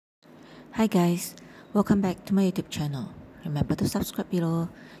Hi guys, welcome back to my YouTube channel. Remember to subscribe below,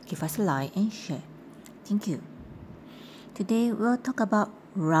 give us a like and share. Thank you. Today we'll talk about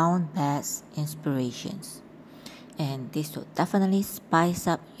round beds inspirations. And this will definitely spice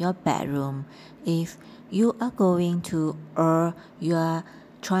up your bedroom if you are going to or you are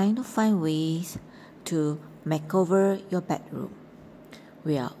trying to find ways to make over your bedroom.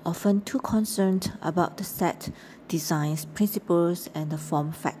 We are often too concerned about the set designs, principles, and the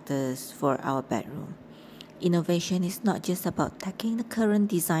form factors for our bedroom. Innovation is not just about taking the current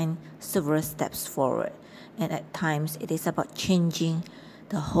design several steps forward, and at times it is about changing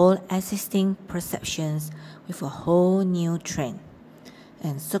the whole existing perceptions with a whole new trend.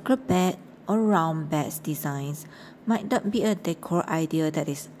 And circle bed or round bed designs might not be a decor idea that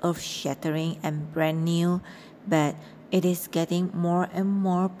is earth-shattering and brand new, but it is getting more and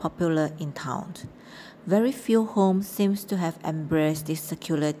more popular in town. Very few homes seem to have embraced this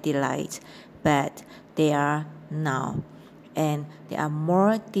circular delight, but they are now. And there are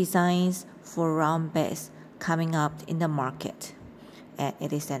more designs for round beds coming up in the market. And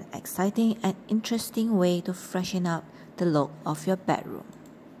it is an exciting and interesting way to freshen up the look of your bedroom.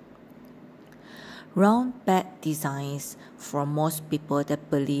 Round bed designs for most people that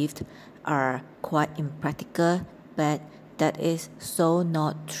believed are quite impractical, but that is so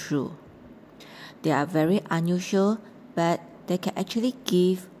not true. They are very unusual, but they can actually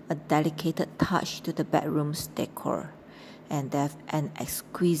give a delicate touch to the bedroom's decor, and they have an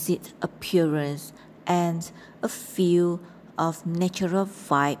exquisite appearance and a feel of natural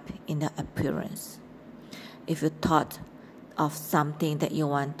vibe in the appearance. If you thought of something that you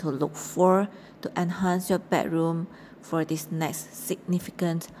want to look for to enhance your bedroom for this next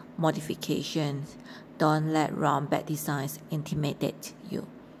significant modification, don't let round bed designs intimidate you.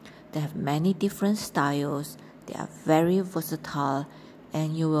 They have many different styles, they are very versatile,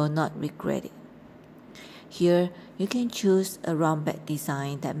 and you will not regret it. Here, you can choose a round bed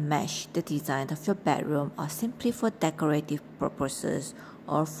design that matches the design of your bedroom or simply for decorative purposes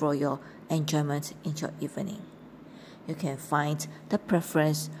or for your enjoyment in your evening. You can find the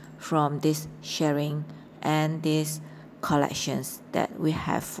preference from this sharing and these collections that we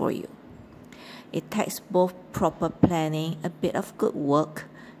have for you. It takes both proper planning, a bit of good work,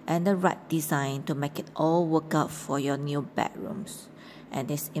 and the right design to make it all work out for your new bedrooms. And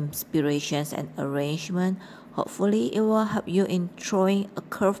these inspirations and arrangement, hopefully it will help you in throwing a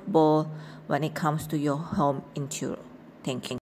curveball when it comes to your home interior. Thank you.